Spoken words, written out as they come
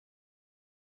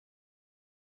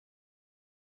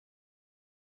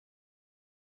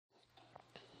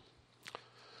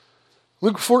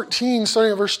Luke 14,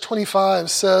 starting at verse 25,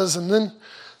 says, "And then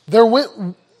there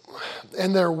went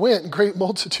great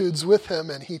multitudes with him,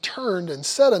 and he turned and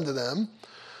said unto them,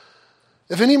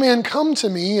 If any man come to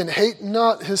me and hate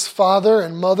not his father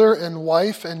and mother and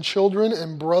wife and children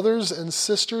and brothers and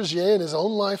sisters, yea, and his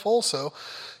own life also,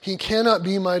 he cannot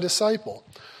be my disciple.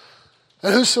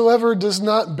 And whosoever does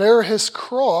not bear his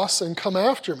cross and come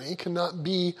after me cannot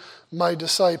be my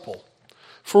disciple.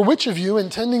 For which of you,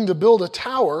 intending to build a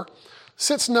tower,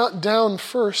 sits not down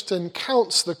first and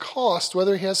counts the cost,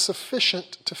 whether he has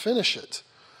sufficient to finish it?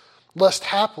 Lest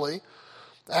haply,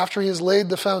 after he has laid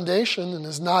the foundation and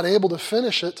is not able to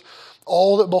finish it,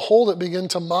 all that behold it begin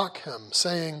to mock him,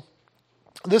 saying,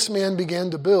 This man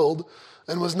began to build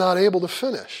and was not able to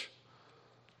finish.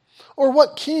 Or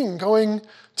what king going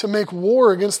to make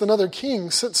war against another king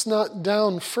sits not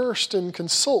down first and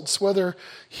consults whether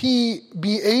he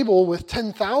be able with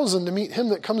 10,000 to meet him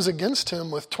that comes against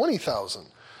him with 20,000?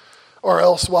 Or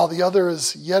else, while the other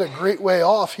is yet a great way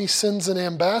off, he sends an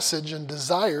ambassage and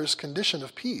desires condition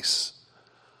of peace.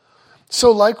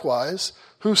 So likewise,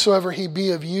 whosoever he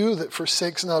be of you that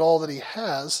forsakes not all that he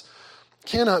has,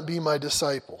 cannot be my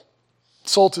disciple.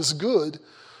 Salt is good,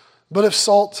 but if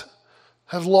salt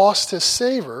have lost his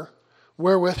savor,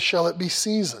 wherewith shall it be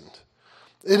seasoned?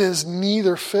 It is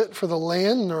neither fit for the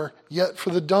land, nor yet for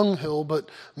the dunghill, but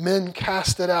men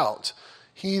cast it out.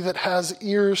 He that has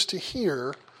ears to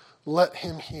hear, let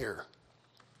him hear.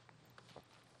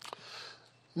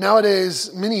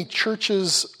 Nowadays, many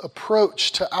churches'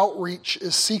 approach to outreach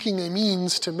is seeking a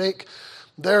means to make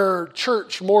their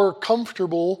church more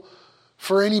comfortable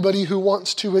for anybody who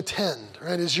wants to attend.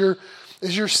 Right? Is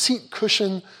your seat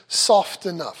cushion soft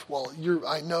enough? Well,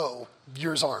 I know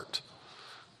yours aren't.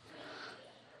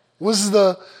 Was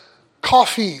the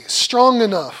coffee strong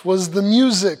enough? Was the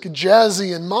music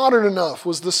jazzy and modern enough?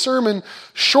 Was the sermon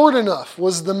short enough?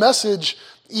 Was the message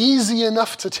easy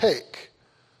enough to take?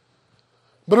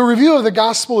 But a review of the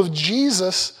gospel of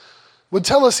Jesus would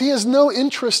tell us he has no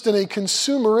interest in a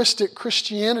consumeristic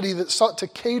Christianity that sought to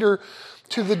cater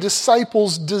to the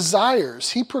disciples'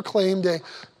 desires. He proclaimed a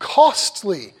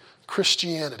costly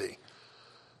Christianity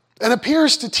and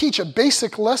appears to teach a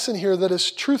basic lesson here that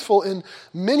is truthful in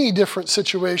many different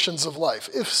situations of life.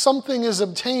 If something is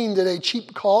obtained at a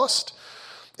cheap cost,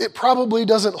 it probably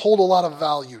doesn't hold a lot of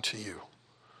value to you.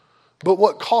 But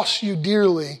what costs you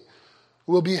dearly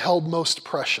will be held most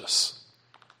precious.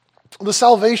 The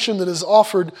salvation that is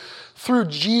offered through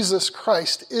Jesus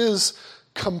Christ is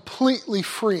completely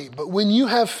free. But when you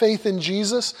have faith in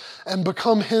Jesus and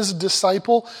become his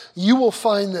disciple, you will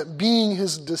find that being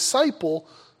his disciple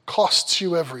costs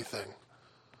you everything.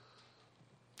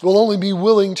 We'll only be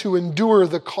willing to endure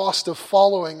the cost of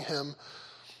following him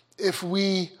if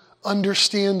we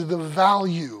understand the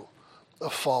value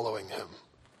of following him.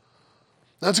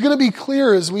 That's going to be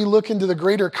clear as we look into the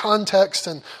greater context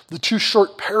and the two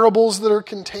short parables that are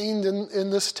contained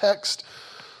in this text,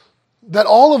 that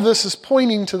all of this is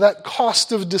pointing to that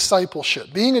cost of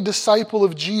discipleship. Being a disciple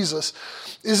of Jesus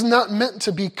is not meant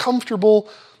to be comfortable,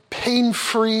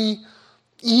 pain-free,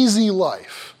 easy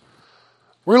life.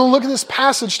 We're going to look at this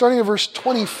passage starting at verse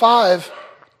 25,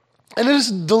 and it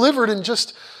is delivered in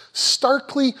just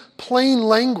starkly plain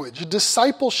language.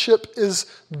 Discipleship is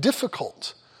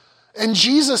difficult. And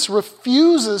Jesus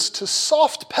refuses to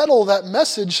soft pedal that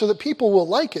message so that people will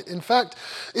like it. In fact,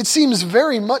 it seems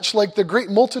very much like the great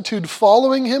multitude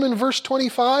following him in verse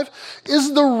 25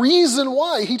 is the reason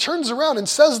why he turns around and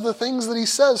says the things that he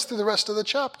says through the rest of the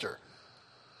chapter.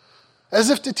 As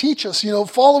if to teach us,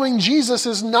 following Jesus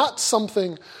is not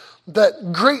something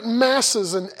that great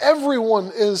masses and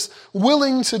everyone is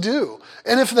willing to do.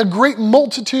 And if the great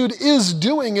multitude is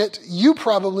doing it, you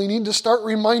probably need to start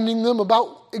reminding them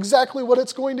about exactly what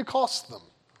it's going to cost them.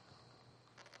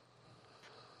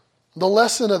 The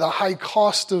lesson of the high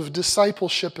cost of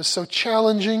discipleship is so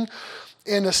challenging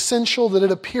and essential that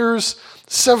it appears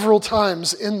several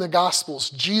times in the Gospels.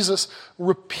 Jesus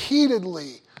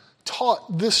repeatedly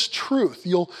taught this truth.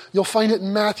 You'll find it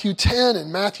in Matthew 10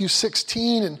 and Matthew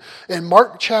 16 and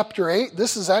Mark chapter 8.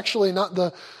 This is actually not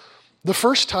the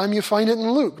first time you find it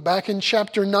in Luke. Back in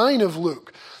chapter 9 of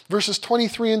Luke, verses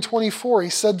 23 and 24, he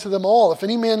said to them all, If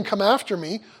any man come after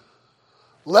me,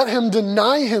 let him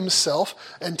deny himself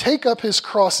and take up his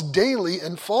cross daily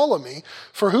and follow me.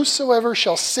 For whosoever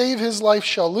shall save his life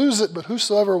shall lose it, but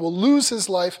whosoever will lose his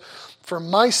life for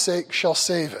my sake shall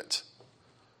save it.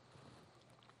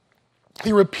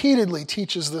 He repeatedly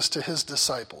teaches this to his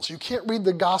disciples. You can't read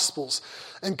the Gospels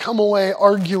and come away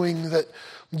arguing that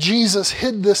Jesus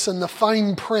hid this in the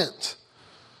fine print.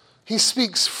 He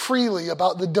speaks freely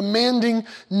about the demanding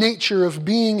nature of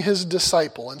being his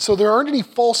disciple. And so there aren't any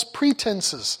false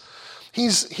pretenses.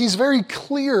 He's very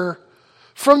clear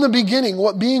from the beginning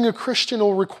what being a Christian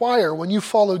will require. When you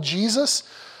follow Jesus,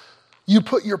 you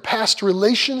put your past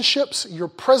relationships, your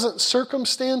present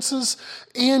circumstances,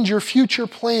 and your future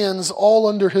plans all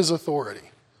under his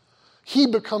authority. He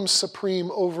becomes supreme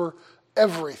over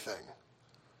everything.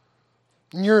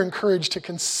 And you're encouraged to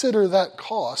consider that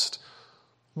cost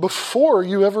before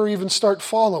you ever even start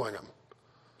following him.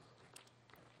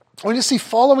 When you see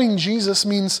following Jesus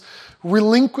means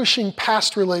relinquishing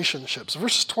past relationships.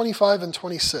 Verses 25 and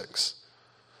 26.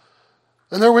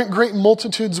 And there went great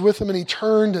multitudes with him, and he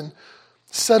turned and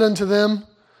said unto them,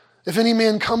 If any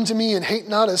man come to me and hate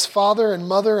not his father and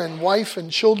mother and wife and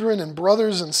children and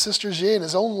brothers and sisters, yea, and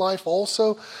his own life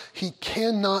also, he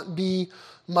cannot be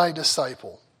my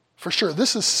disciple. For sure,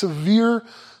 this is severe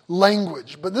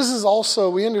language, but this is also,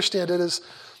 we understand it as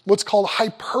what's called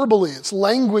hyperbole. It's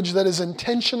language that is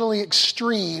intentionally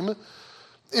extreme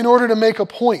in order to make a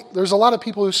point. There's a lot of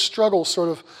people who struggle sort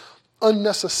of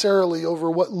unnecessarily over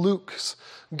what Luke's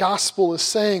gospel is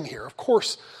saying here. Of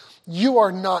course, you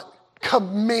are not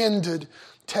commanded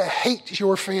to hate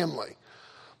your family.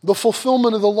 The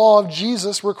fulfillment of the law of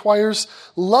Jesus requires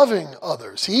loving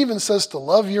others. He even says to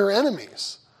love your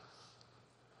enemies.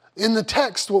 In the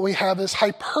text, what we have is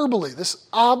hyperbole, this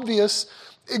obvious,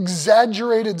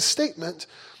 exaggerated statement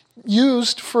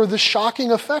used for the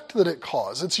shocking effect that it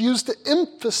caused. It's used to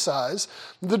emphasize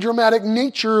the dramatic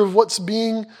nature of what's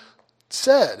being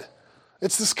said.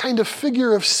 It's this kind of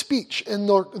figure of speech in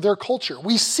their culture.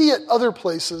 We see it other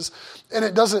places, and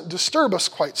it doesn't disturb us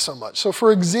quite so much. So,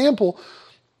 for example,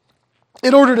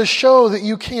 in order to show that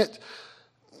you can't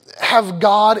have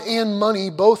God and money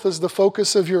both as the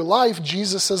focus of your life,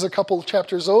 Jesus says a couple of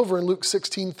chapters over in Luke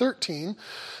 16:13,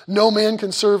 no man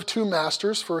can serve two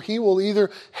masters, for he will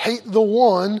either hate the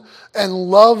one and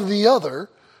love the other.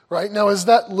 Right? Now, is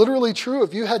that literally true?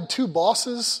 If you had two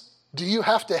bosses, do you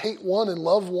have to hate one and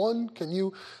love one? Can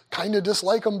you kind of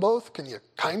dislike them both? Can you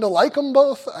kind of like them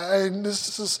both?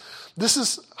 This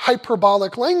is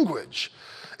hyperbolic language.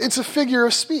 It's a figure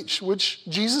of speech, which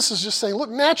Jesus is just saying,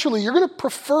 look, naturally, you're going to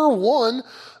prefer one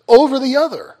over the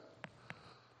other.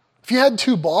 If you had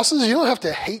two bosses, you don't have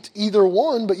to hate either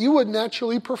one, but you would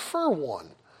naturally prefer one.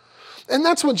 And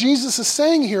that's what Jesus is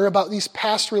saying here about these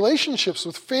past relationships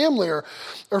with family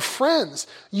or friends.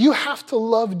 You have to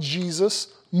love Jesus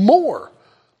more.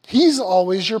 He's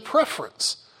always your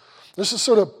preference. There's a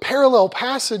sort of parallel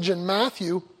passage in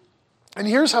Matthew, and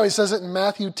here's how he says it in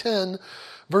Matthew 10,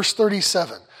 verse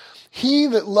 37. He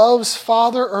that loves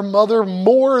father or mother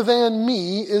more than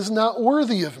me is not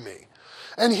worthy of me.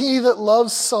 And he that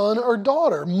loves son or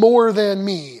daughter more than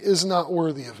me is not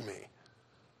worthy of me.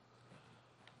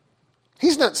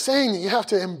 He's not saying that you have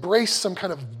to embrace some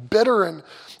kind of bitter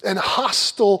and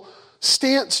hostile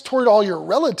stance toward all your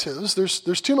relatives. There's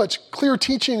too much clear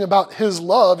teaching about his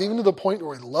love, even to the point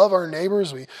where we love our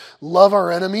neighbors, we love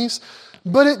our enemies.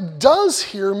 But it does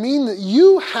here mean that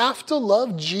you have to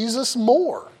love Jesus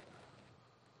more.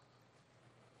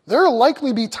 There will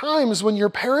likely be times when your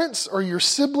parents or your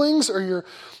siblings or your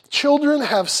children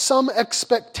have some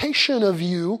expectation of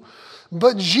you,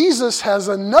 but Jesus has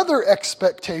another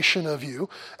expectation of you,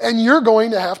 and you're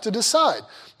going to have to decide.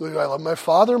 Do I love my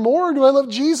father more, or do I love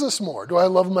Jesus more? Do I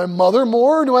love my mother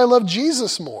more, or do I love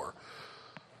Jesus more?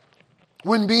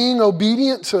 When being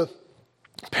obedient to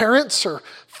parents or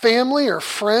family or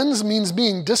friends means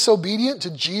being disobedient to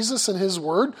Jesus and his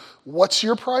word, what's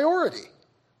your priority?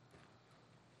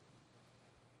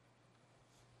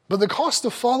 But the cost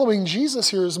of following Jesus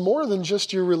here is more than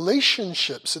just your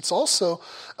relationships. It's also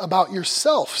about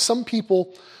yourself. Some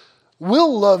people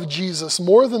will love Jesus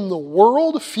more than the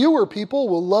world. Fewer people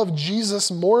will love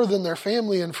Jesus more than their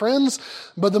family and friends.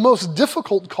 But the most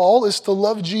difficult call is to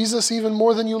love Jesus even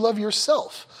more than you love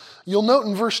yourself. You'll note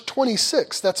in verse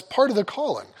 26, that's part of the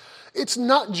calling. It's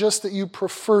not just that you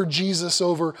prefer Jesus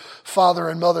over father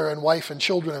and mother and wife and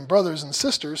children and brothers and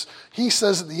sisters. He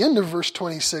says at the end of verse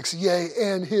 26, yea,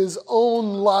 and his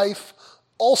own life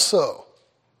also.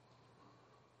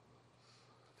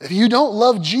 If you don't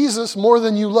love Jesus more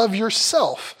than you love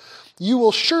yourself, you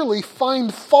will surely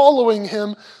find following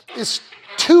him is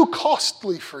too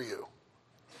costly for you.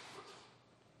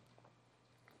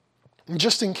 And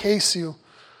just in case you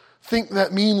think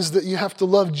that means that you have to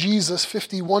love Jesus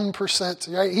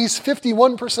 51%, right? He's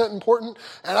 51% important,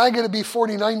 and I got to be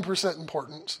 49%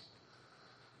 important.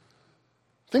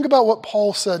 Think about what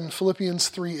Paul said in Philippians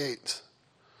 3:8.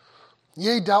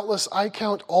 Yea, doubtless I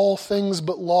count all things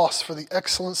but loss for the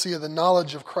excellency of the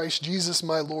knowledge of Christ Jesus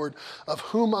my Lord, of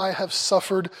whom I have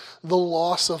suffered the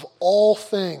loss of all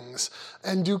things,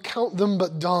 and do count them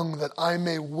but dung, that I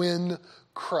may win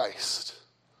Christ.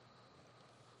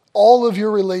 All of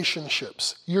your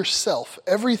relationships, yourself,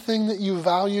 everything that you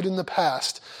valued in the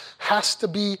past has to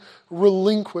be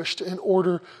relinquished in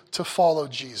order to follow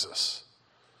Jesus.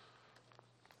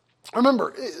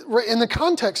 Remember, in the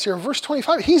context here, verse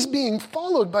 25, he's being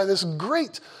followed by this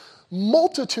great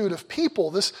multitude of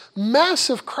people, this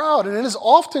massive crowd, and it is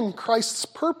often Christ's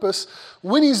purpose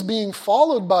when he's being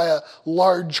followed by a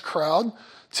large crowd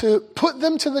to put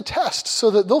them to the test so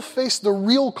that they'll face the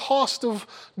real cost of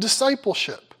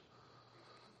discipleship.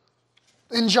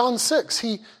 In John 6,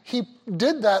 he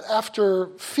did that after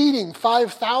feeding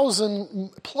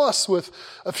 5,000 plus with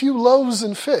a few loaves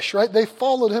and fish, right? They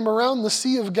followed him around the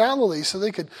Sea of Galilee so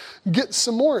they could get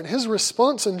some more. And his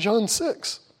response in John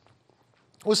 6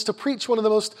 was to preach one of the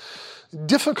most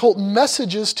difficult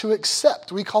messages to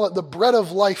accept. We call it the bread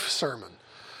of life sermon.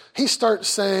 He starts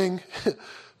saying,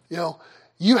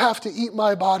 you have to eat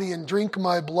my body and drink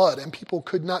my blood. And people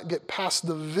could not get past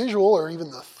the visual or even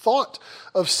the thought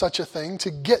of such a thing to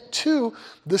get to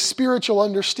the spiritual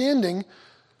understanding.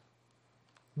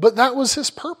 But that was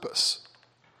his purpose.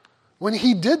 When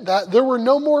he did that, there were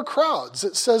no more crowds.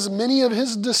 It says many of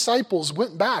his disciples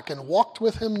went back and walked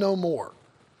with him no more.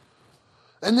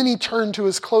 And then he turned to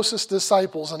his closest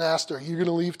disciples and asked, "Are you going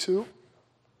to leave too?"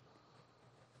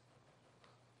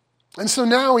 And so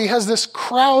now he has this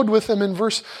crowd with him in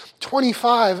verse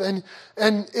 25, and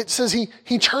it says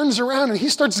he turns around and he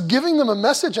starts giving them a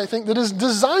message, I think, that is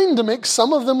designed to make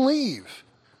some of them leave.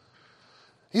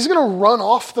 He's going to run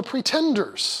off the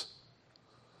pretenders.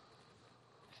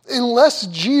 Unless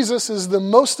Jesus is the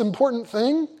most important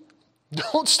thing,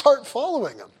 don't start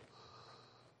following him.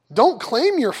 Don't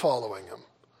claim you're following him.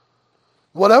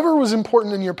 Whatever was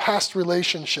important in your past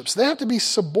relationships, they have to be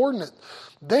subordinate.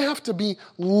 They have to be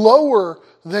lower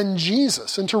than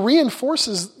Jesus. And to reinforce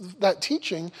that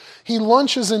teaching, he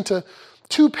launches into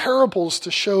two parables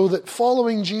to show that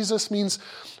following Jesus means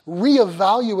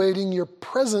reevaluating your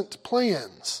present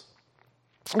plans.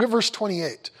 Look at verse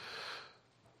 28.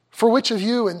 For which of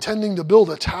you, intending to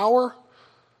build a tower,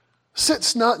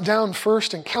 sits not down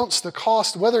first and counts the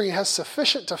cost, whether he has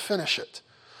sufficient to finish it?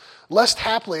 Lest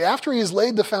haply, after he has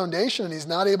laid the foundation and he's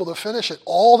not able to finish it,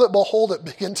 all that behold it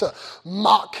begin to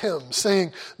mock him,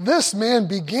 saying, "This man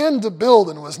began to build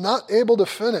and was not able to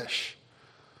finish."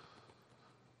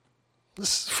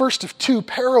 This first of two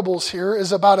parables here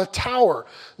is about a tower.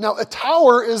 Now, a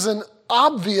tower is an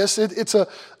obvious, it's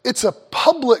a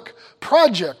public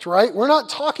project, right? We're not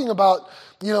talking about,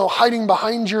 hiding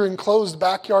behind your enclosed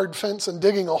backyard fence and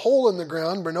digging a hole in the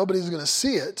ground where nobody's going to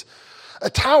see it. A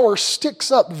tower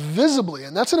sticks up visibly,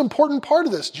 and that's an important part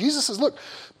of this. Jesus says, look,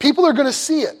 people are going to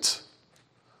see it.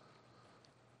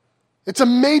 It's a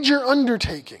major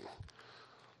undertaking.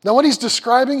 Now, what he's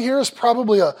describing here is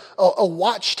probably a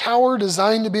watchtower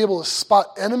designed to be able to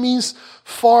spot enemies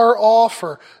far off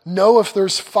or know if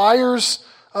there's fires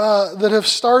that have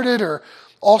started, or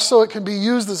also it can be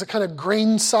used as a kind of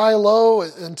grain silo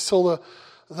until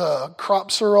the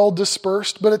crops are all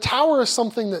dispersed. But a tower is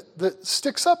something that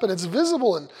sticks up and it's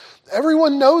visible and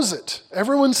everyone knows it.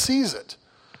 Everyone sees it.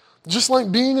 Just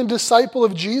like being a disciple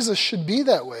of Jesus should be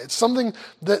that way. It's something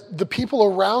that the people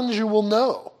around you will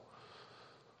know.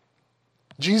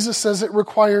 Jesus says it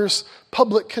requires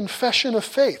public confession of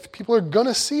faith. People are going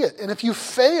to see it. And if you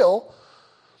fail,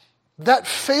 that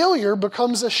failure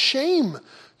becomes a shame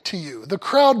to you. The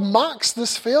crowd mocks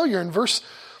this failure. In verse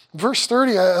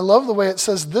 30, I love the way it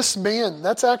says, "this man."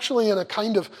 That's actually in a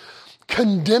kind of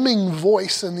condemning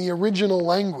voice in the original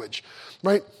language,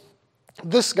 right?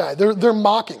 This guy, they're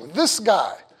mocking. This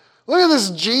guy, look at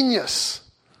this genius.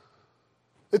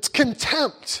 It's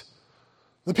contempt.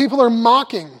 The people are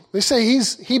mocking. They say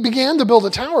he began to build a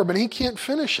tower, but he can't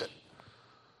finish it.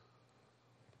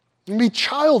 It'd be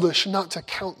childish not to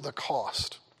count the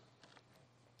cost.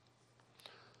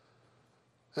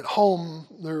 At home,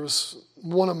 there was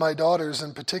one of my daughters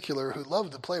in particular who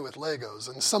loved to play with Legos,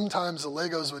 and sometimes the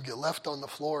Legos would get left on the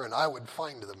floor and I would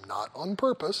find them, not on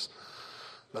purpose,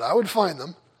 but I would find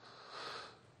them.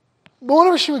 But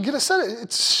whenever she would get a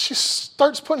set, she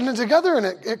starts putting it together and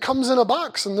it comes in a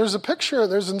box and there's a picture,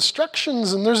 there's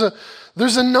instructions, and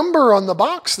there's a number on the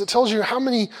box that tells you how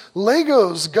many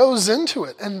Legos goes into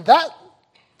it. And that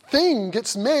thing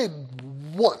gets made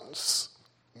once,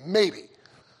 maybe.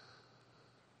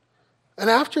 And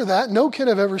after that, no kid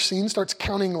I've ever seen starts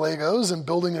counting Legos and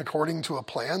building according to a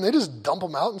plan. They just dump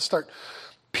them out and start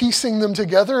piecing them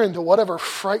together into whatever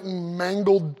frightened,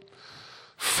 mangled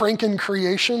Franken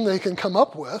creation they can come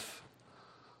up with.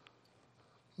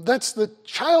 That's the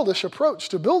childish approach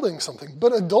to building something,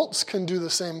 but adults can do the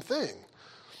same thing.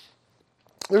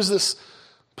 There's this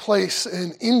place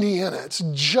in Indiana. It's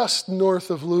just north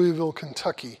of Louisville,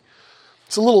 Kentucky.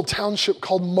 It's a little township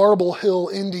called Marble Hill,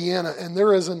 Indiana, and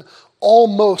there is an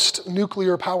almost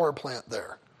nuclear power plant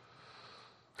there.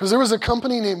 Because there was a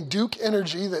company named Duke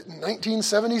Energy that in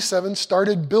 1977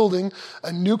 started building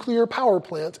a nuclear power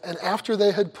plant, and after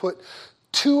they had put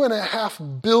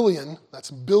 $2.5 billion, that's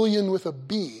billion with a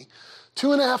B,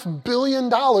 $2.5 billion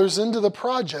into the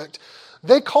project,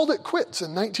 they called it quits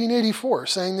in 1984,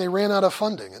 saying they ran out of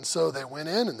funding. And so they went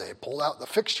in and they pulled out the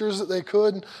fixtures that they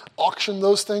could, auctioned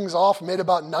those things off, made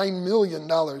about $9 million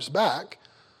back.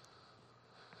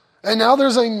 And now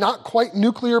there's a not quite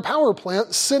nuclear power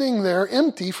plant sitting there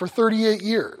empty for 38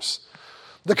 years.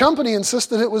 The company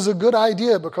insisted it was a good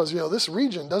idea because, this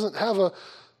region doesn't have a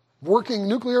working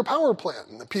nuclear power plant.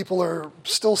 And the people are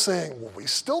still saying, well, we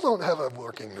still don't have a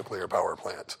working nuclear power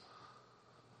plant.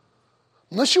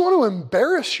 Unless you want to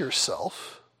embarrass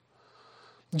yourself,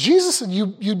 Jesus said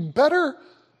you'd better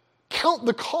count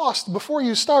the cost before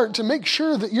you start to make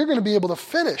sure that you're going to be able to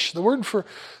finish. The word for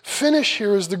finish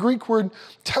here is the Greek word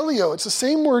teleo. It's the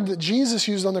same word that Jesus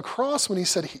used on the cross when he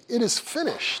said, it is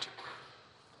finished.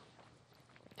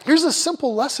 Here's a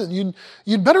simple lesson.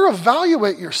 You'd better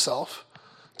evaluate yourself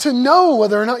to know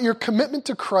whether or not your commitment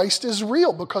to Christ is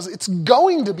real, because it's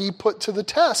going to be put to the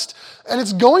test, and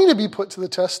it's going to be put to the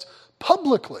test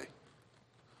publicly.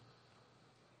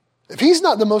 If he's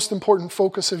not the most important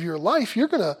focus of your life, you're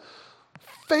going to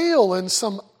fail in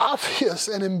some obvious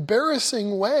and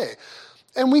embarrassing way.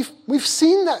 And we've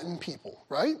seen that in people,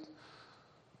 right?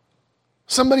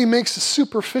 Somebody makes a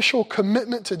superficial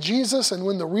commitment to Jesus, and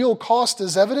when the real cost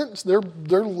is evident,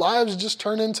 their lives just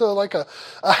turn into like a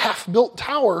half-built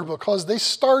tower because they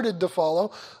started to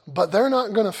follow, but they're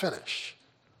not going to finish.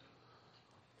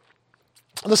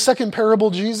 The second parable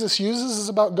Jesus uses is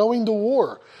about going to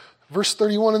war. Verse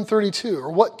 31 and 32,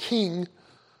 or what king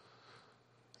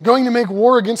going to make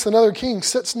war against another king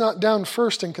sits not down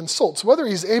first and consults whether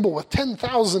he's able with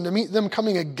 10,000 to meet them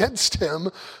coming against him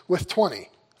with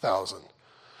 20,000.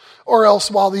 Or else,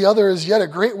 while the other is yet a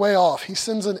great way off, he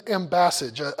sends an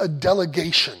ambassage, a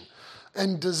delegation,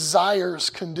 and desires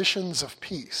conditions of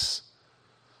peace.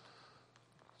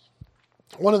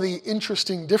 One of the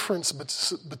interesting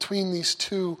differences between these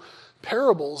two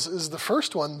parables is the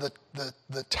first one,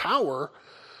 the tower,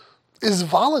 is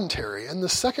voluntary, and the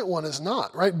second one is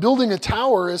not, right? Building a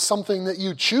tower is something that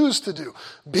you choose to do.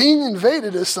 Being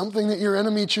invaded is something that your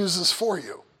enemy chooses for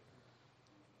you.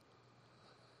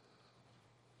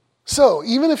 So,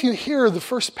 even if you hear the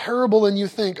first parable and you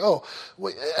think, oh,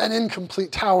 an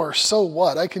incomplete tower, so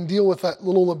what? I can deal with that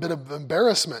little bit of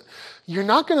embarrassment. You're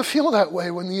not going to feel that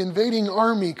way when the invading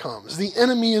army comes. The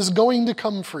enemy is going to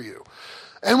come for you.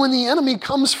 And when the enemy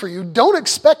comes for you, don't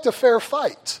expect a fair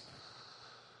fight.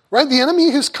 Right? The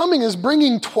enemy who's coming is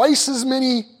bringing twice as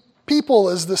many people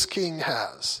as this king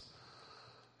has.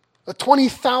 A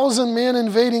 20,000 man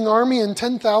invading army and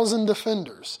 10,000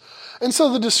 defenders. And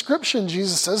so the description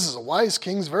Jesus says is a wise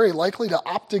king is very likely to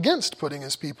opt against putting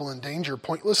his people in danger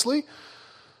pointlessly.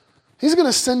 He's going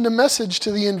to send a message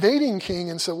to the invading king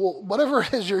and say, well, whatever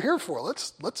it is you're here for,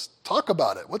 let's talk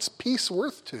about it. What's peace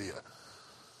worth to you?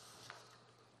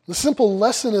 The simple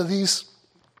lesson of these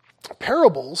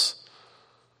parables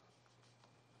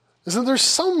is that there's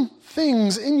some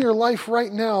things in your life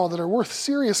right now that are worth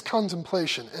serious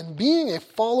contemplation. And being a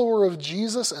follower of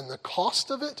Jesus and the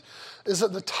cost of it is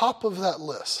at the top of that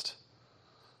list.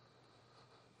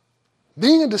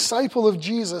 Being a disciple of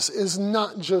Jesus is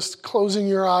not just closing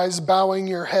your eyes, bowing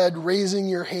your head, raising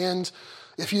your hand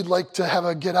if you'd like to have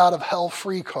a get out of hell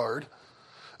free card.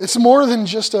 It's more than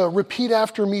just a repeat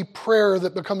after me prayer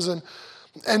that becomes an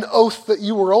oath that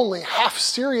you were only half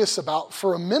serious about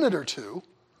for a minute or two.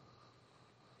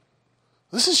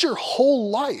 This is your whole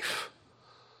life.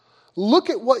 Look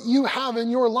at what you have in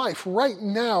your life right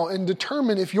now and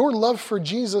determine if your love for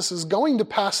Jesus is going to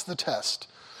pass the test.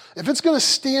 If it's going to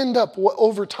stand up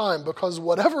over time, because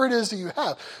whatever it is that you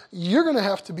have, you're going to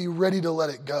have to be ready to let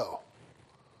it go.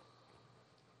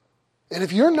 And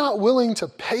if you're not willing to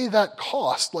pay that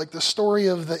cost, like the story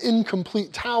of the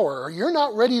incomplete tower, or you're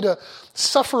not ready to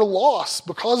suffer loss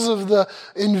because of the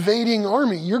invading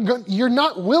army, you're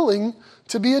not willing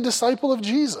to be a disciple of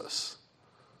Jesus.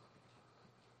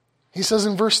 He says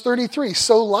in verse 33,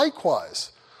 so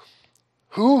likewise,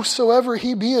 whosoever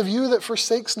he be of you that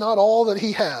forsakes not all that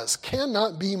he has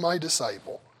cannot be my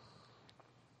disciple.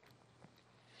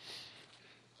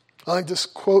 I like this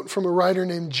quote from a writer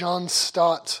named John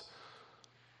Stott.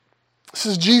 It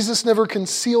says, Jesus never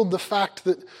concealed the fact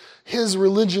that his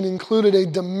religion included a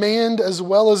demand as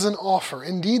well as an offer.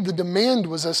 Indeed, the demand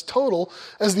was as total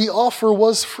as the offer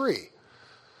was free.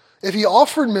 If he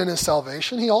offered men his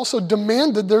salvation, he also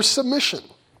demanded their submission.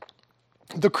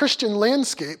 The Christian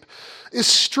landscape is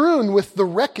strewn with the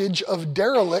wreckage of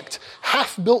derelict,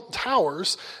 half-built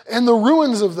towers and the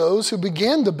ruins of those who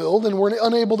began to build and were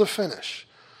unable to finish.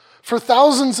 For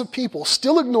thousands of people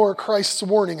still ignore Christ's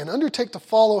warning and undertake to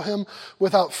follow him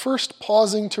without first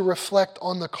pausing to reflect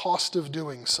on the cost of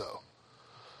doing so.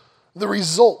 The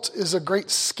result is a great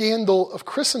scandal of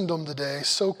Christendom today,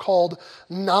 so-called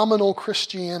nominal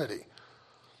Christianity.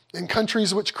 In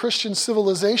countries which Christian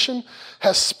civilization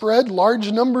has spread,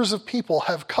 large numbers of people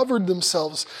have covered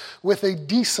themselves with a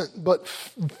decent but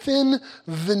thin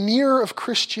veneer of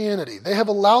Christianity. They have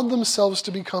allowed themselves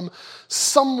to become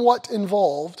somewhat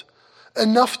involved,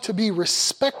 enough to be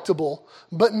respectable,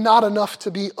 but not enough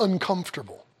to be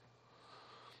uncomfortable.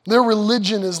 Their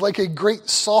religion is like a great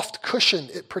soft cushion.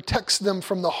 It protects them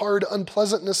from the hard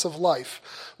unpleasantness of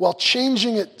life while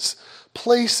changing its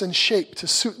place and shape to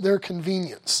suit their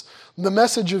convenience. The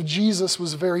message of Jesus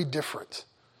was very different.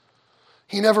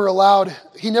 He never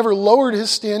lowered his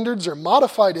standards or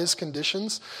modified his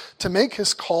conditions to make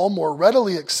his call more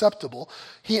readily acceptable.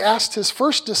 He asked his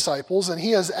first disciples, and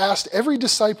he has asked every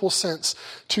disciple since,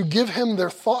 to give him their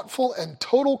thoughtful and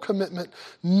total commitment.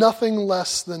 Nothing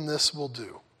less than this will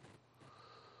do.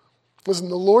 Listen,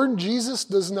 the Lord Jesus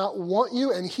does not want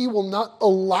you, and he will not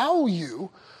allow you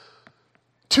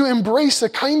to embrace a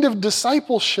kind of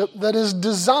discipleship that is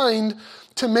designed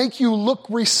to make you look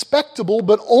respectable,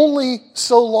 but only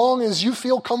so long as you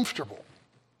feel comfortable.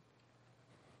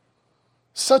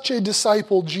 Such a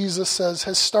disciple, Jesus says,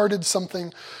 has started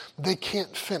something they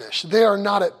can't finish. They are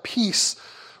not at peace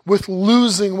with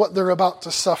losing what they're about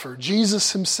to suffer.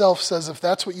 Jesus himself says, if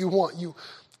that's what you want, you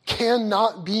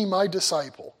cannot be my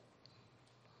disciple.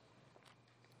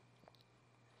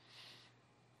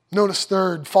 Notice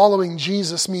third, following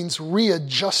Jesus means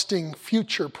readjusting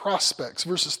future prospects.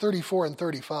 Verses 34 and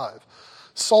 35.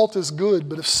 Salt is good,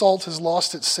 but if salt has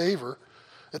lost its savor,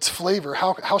 its flavor,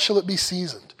 how shall it be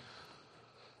seasoned?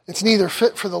 It's neither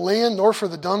fit for the land nor for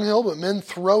the dunghill, but men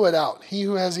throw it out. He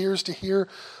who has ears to hear,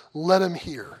 let him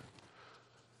hear.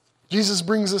 Jesus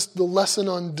brings us the lesson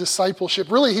on discipleship.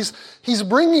 Really, he's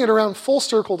bringing it around full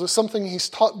circle to something he's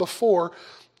taught before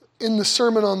in the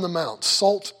Sermon on the Mount,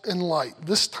 salt and light.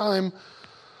 This time,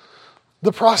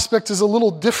 the prospect is a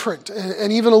little different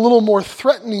and even a little more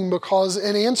threatening because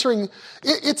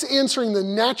it's answering the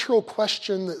natural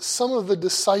question that some of the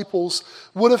disciples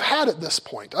would have had at this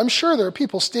point. I'm sure there are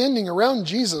people standing around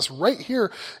Jesus right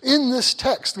here in this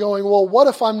text going, well, what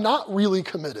if I'm not really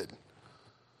committed?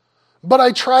 But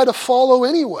I try to follow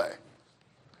anyway.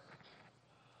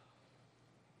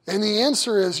 And the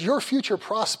answer is your future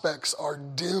prospects are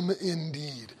dim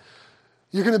indeed.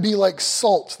 You're going to be like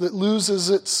salt that loses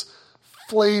its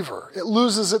flavor. It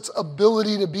loses its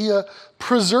ability to be a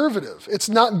preservative. It's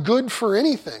not good for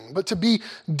anything, but to be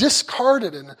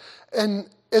discarded. And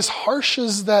as harsh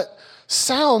as that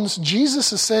sounds,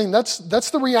 Jesus is saying that's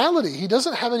the reality. He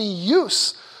doesn't have any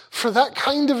use for that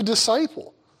kind of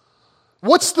disciple.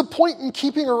 What's the point in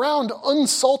keeping around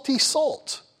unsalty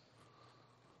salt?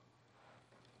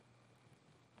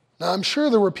 Now, I'm sure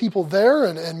there were people there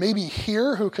and maybe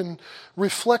here who can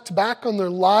reflect back on their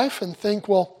life and think,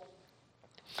 well,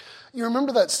 you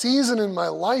remember that season in my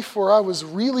life where I was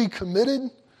really committed?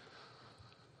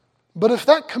 But if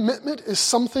that commitment is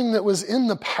something that was in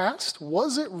the past,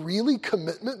 was it really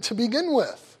commitment to begin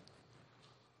with?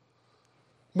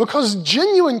 Because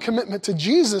genuine commitment to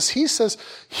Jesus, he says,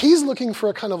 he's looking for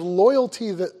a kind of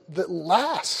loyalty that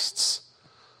lasts.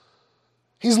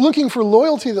 He's looking for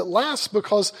loyalty that lasts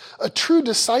because a true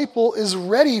disciple is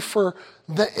ready for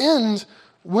the end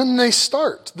when they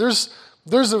start. There's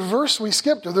a verse we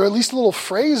skipped, or there at least a little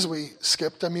phrase we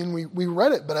skipped. I mean, we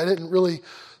read it, but I didn't really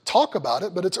talk about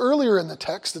it. But it's earlier in the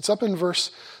text. It's up in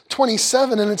verse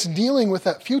 27, and it's dealing with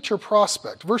that future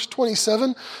prospect. Verse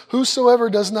 27, whosoever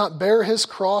does not bear his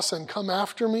cross and come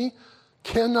after me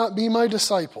cannot be my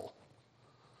disciple.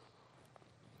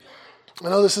 I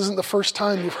know this isn't the first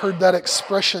time you've heard that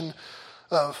expression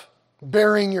of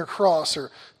bearing your cross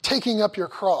or taking up your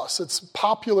cross. It's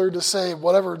popular to say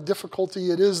whatever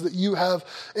difficulty it is that you have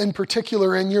in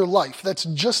particular in your life, that's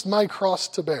just my cross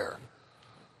to bear.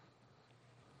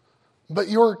 But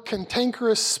your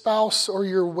cantankerous spouse or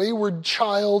your wayward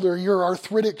child or your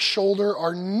arthritic shoulder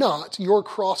are not your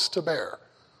cross to bear.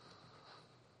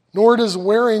 Nor does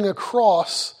wearing a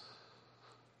cross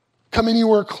come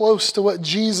anywhere close to what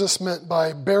Jesus meant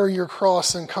by bear your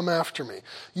cross and come after me.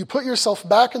 You put yourself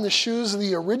back in the shoes of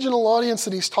the original audience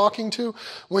that he's talking to.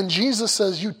 When Jesus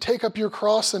says, you take up your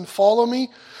cross and follow me,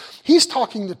 he's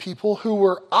talking to people who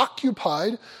were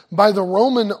occupied by the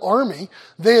Roman army.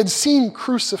 They had seen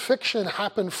crucifixion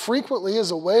happen frequently as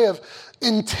a way of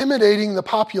intimidating the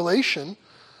population.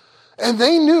 And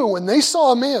they knew when they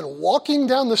saw a man walking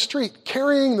down the street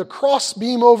carrying the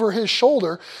crossbeam over his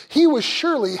shoulder, he was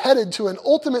surely headed to an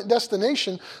ultimate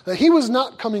destination that he was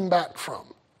not coming back from.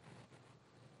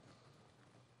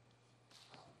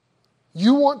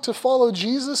 You want to follow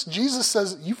Jesus? Jesus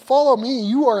says, you follow me,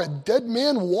 you are a dead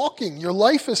man walking. Your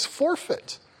life is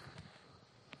forfeit.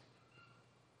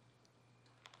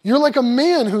 You're like a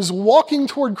man who's walking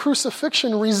toward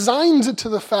crucifixion, resigned to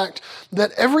the fact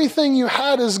that everything you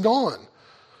had is gone.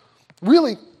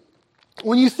 Really,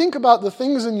 when you think about the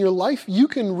things in your life, you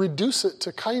can reduce it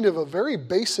to kind of a very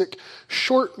basic,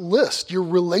 short list. Your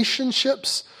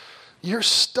relationships, your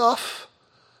stuff,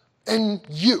 and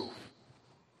you.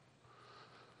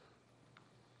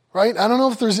 Right? I don't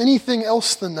know if there's anything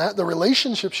else than that. The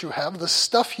relationships you have, the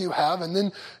stuff you have, and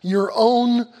then your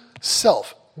own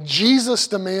self. Jesus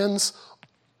demands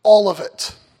all of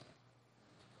it.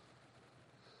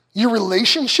 Your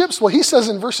relationships, well, he says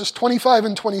in verses 25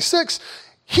 and 26,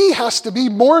 he has to be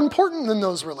more important than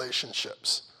those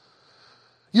relationships.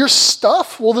 Your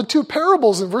stuff, well, the two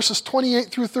parables in verses 28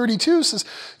 through 32 says,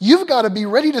 you've got to be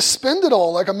ready to spend it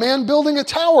all like a man building a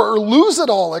tower, or lose it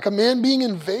all like a man being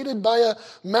invaded by a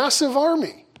massive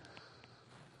army.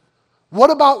 What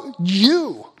about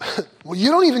you? Well, you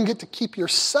don't even get to keep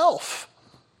yourself.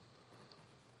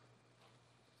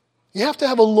 You have to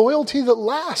have a loyalty that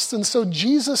lasts. And so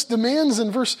Jesus demands in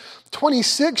verse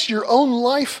 26, your own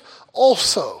life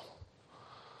also.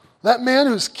 That man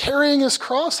who's carrying his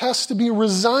cross has to be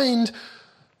resigned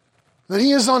that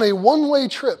he is on a one-way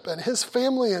trip, and his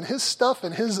family and his stuff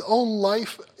and his own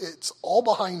life, it's all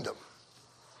behind him.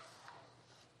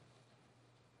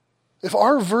 If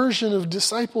our version of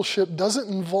discipleship doesn't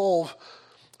involve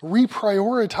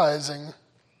reprioritizing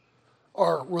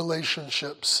our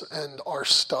relationships and our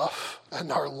stuff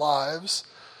and our lives,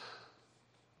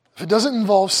 if it doesn't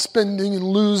involve spending and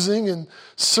losing and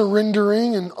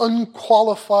surrendering and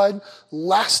unqualified,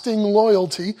 lasting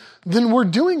loyalty, then we're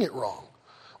doing it wrong.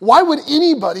 Why would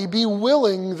anybody be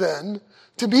willing then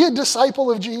to be a disciple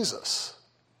of Jesus?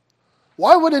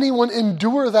 Why would anyone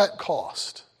endure that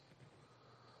cost?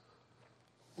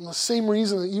 Well, the same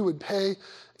reason that you would pay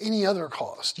any other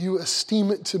cost. You esteem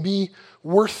it to be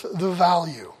worth the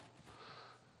value.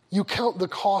 You count the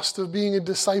cost of being a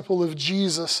disciple of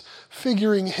Jesus,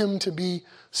 figuring him to be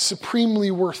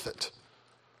supremely worth it.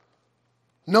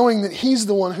 Knowing that he's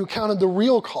the one who counted the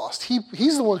real cost.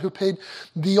 He's the one who paid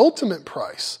the ultimate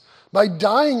price. By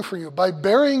dying for you, by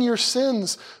bearing your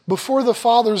sins before the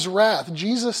Father's wrath,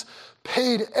 Jesus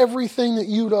paid everything that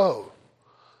you'd owe.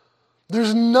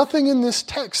 There's nothing in this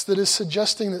text that is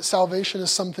suggesting that salvation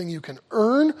is something you can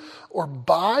earn or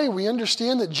buy. We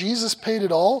understand that Jesus paid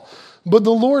it all, but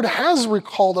the Lord has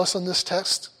recalled us in this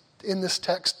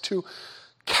text to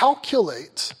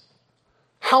calculate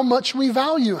how much we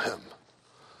value him.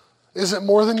 Is it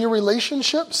more than your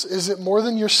relationships? Is it more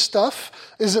than your stuff?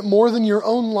 Is it more than your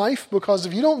own life? Because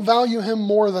if you don't value him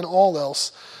more than all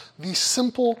else, the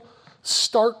simple,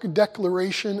 stark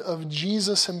declaration of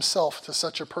Jesus himself to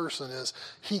such a person is,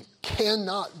 he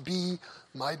cannot be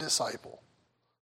my disciple.